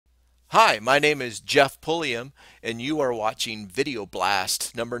Hi, my name is Jeff Pulliam, and you are watching Video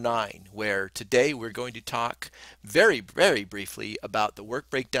Blast number 9, where today we're going to talk very briefly about the work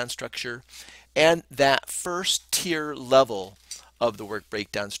breakdown structure and that first tier level of the work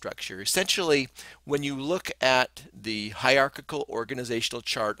breakdown structure. Essentially, when you look at the hierarchical organizational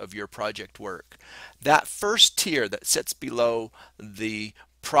chart of your project work, that first tier that sits below the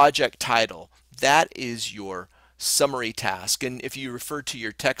project title, that is your summary task. And if you refer to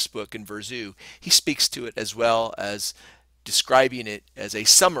your textbook in Verzu, he speaks to it as well as describing it as a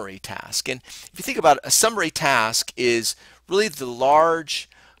summary task. And if you think about it, a summary task is really the large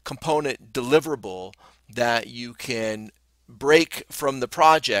component deliverable that you can break from the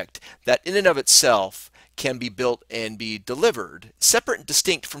project that in and of itself can be built and be delivered, separate and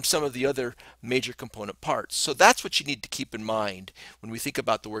distinct from some of the other major component parts. So that's what you need to keep in mind when we think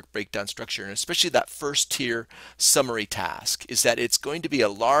about the work breakdown structure, and especially that first tier summary task, is that it's going to be a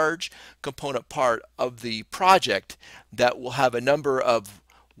large component part of the project that will have a number of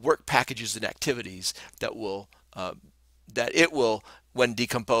work packages and activities that it will, when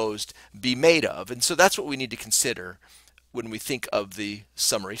decomposed, be made of. And so that's what we need to consider when we think of the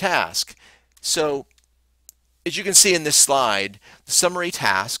summary task. So as you can see in this slide, the summary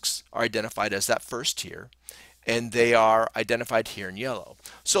tasks are identified as that first tier, and they are identified here in yellow.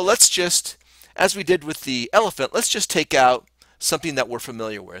 So let's just, as we did with the elephant, let's just take out something that we're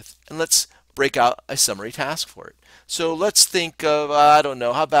familiar with, and let's break out a summary task for it. So let's think of, I don't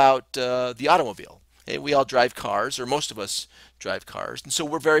know, how about the automobile? Okay, we all drive cars, or most of us drive cars, and so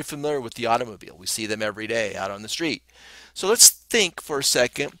we're very familiar with the automobile. We see them every day out on the street. So let's think for a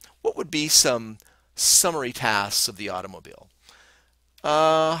second, what would be some summary tasks of the automobile?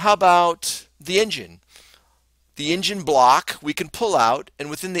 How about the engine? The engine block we can pull out, and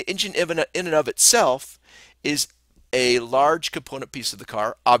within the engine in and of itself is a large component piece of the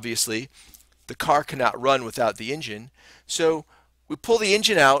car. Obviously, the car cannot run without the engine. So we pull the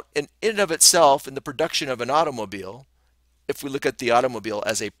engine out, and in and of itself, in the production of an automobile, if we look at the automobile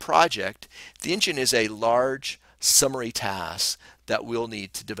as a project, the engine is a large summary task that we'll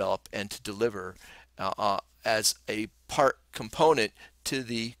need to develop and to deliver as a part component to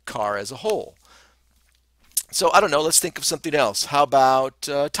the car as a whole. So I don't know, let's think of something else. How about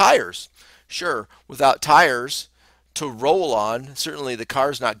tires? Sure, without tires to roll on, certainly the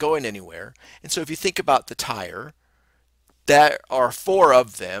car's not going anywhere. And so if you think about the tire, there are 4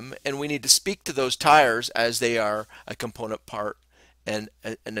 of them, and we need to speak to those tires as they are a component part and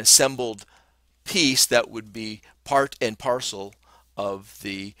an assembled piece that would be part and parcel of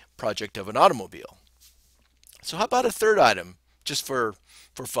the project of an automobile. So how about a third item, just for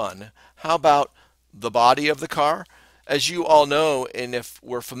fun? How about the body of the car? As you all know, and if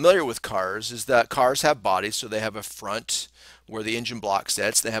we're familiar with cars, is that cars have bodies. So they have a front where the engine block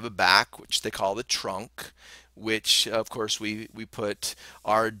sits. They have a back, which they call the trunk, which of course we put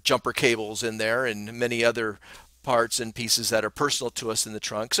our jumper cables in there and many other parts and pieces that are personal to us in the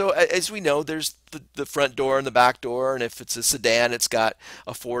trunk. So as we know, there's the front door and the back door, and if it's a sedan, it's got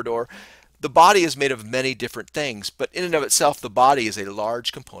a 4-door. The body is made of many different things, but in and of itself, the body is a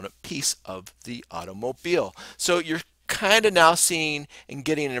large component piece of the automobile. So you're kind of now seeing and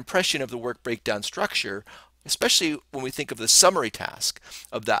getting an impression of the work breakdown structure, especially when we think of the summary task,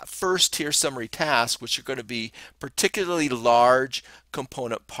 of that first tier summary task, which are going to be particularly large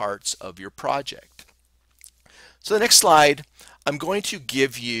component parts of your project. So the next slide, I'm going to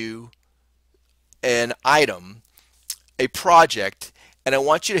give you an item, a project, and I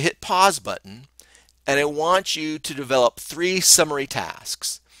want you to hit pause button, and I want you to develop 3 summary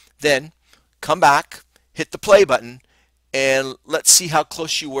tasks. Then come back, hit the play button, and let's see how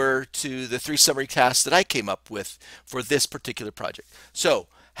close you were to the 3 summary tasks that I came up with for this particular project. So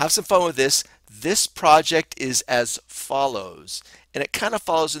have some fun with this. This project is as follows, and it kind of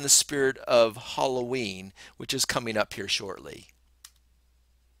follows in the spirit of Halloween, which is coming up here shortly.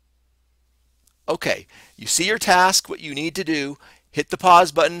 Okay, you see your task, what you need to do, hit the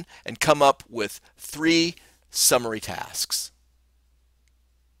pause button and come up with 3 summary tasks.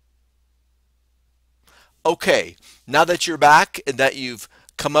 Okay, now that you're back and that you've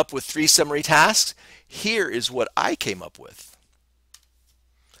come up with 3 summary tasks, here is what I came up with.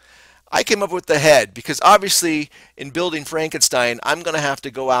 I came up with the head because obviously in building Frankenstein, I'm going to have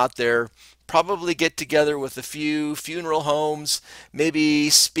to go out there, probably get together with a few funeral homes, maybe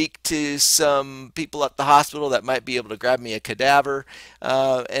speak to some people at the hospital that might be able to grab me a cadaver,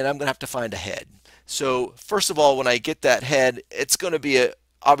 and I'm going to have to find a head. So first of all, when I get that head, it's going to be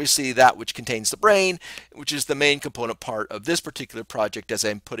obviously that which contains the brain, which is the main component part of this particular project as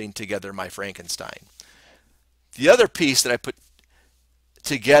I'm putting together my Frankenstein. The other piece that I put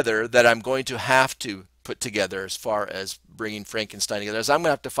together that I'm going to have to put together as far as bringing Frankenstein together, is I'm going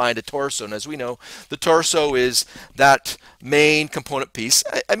to have to find a torso. And as we know, the torso is that main component piece.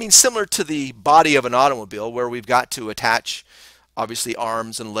 I mean, similar to the body of an automobile, where we've got to attach obviously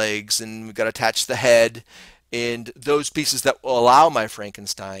arms and legs, and we've got to attach the head and those pieces that will allow my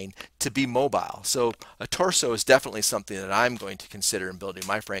Frankenstein to be mobile. So a torso is definitely something that I'm going to consider in building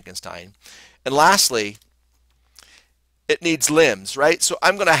my Frankenstein. And lastly, it needs limbs, right? So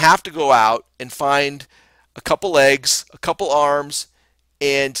I'm going to have to go out and find a couple legs, a couple arms,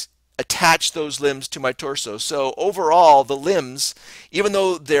 and attach those limbs to my torso. So overall, the limbs, even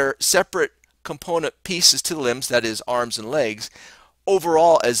though they're separate component pieces to the limbs, that is arms and legs,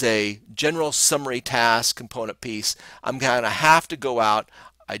 overall as a general summary task component piece, I'm going to have to go out,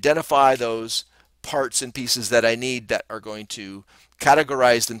 identify those parts and pieces that I need that are going to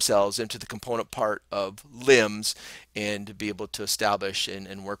categorize themselves into the component part of limbs, and be able to establish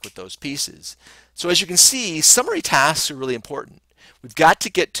and work with those pieces. So as you can see, summary tasks are really important. We've got to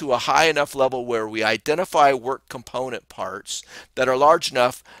get to a high enough level where we identify work component parts that are large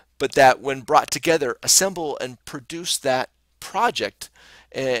enough, but that when brought together, assemble and produce that project,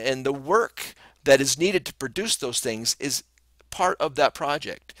 and the work that is needed to produce those things is part of that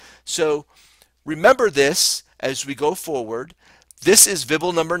project. So remember this as we go forward. This is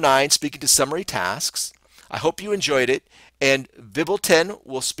VIBL number 9, speaking to summary tasks. I hope you enjoyed it, and VIBL 10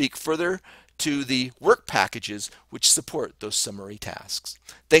 will speak further to the work packages which support those summary tasks.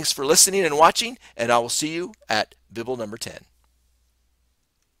 Thanks for listening and watching, and I will see you at VIBL number 10.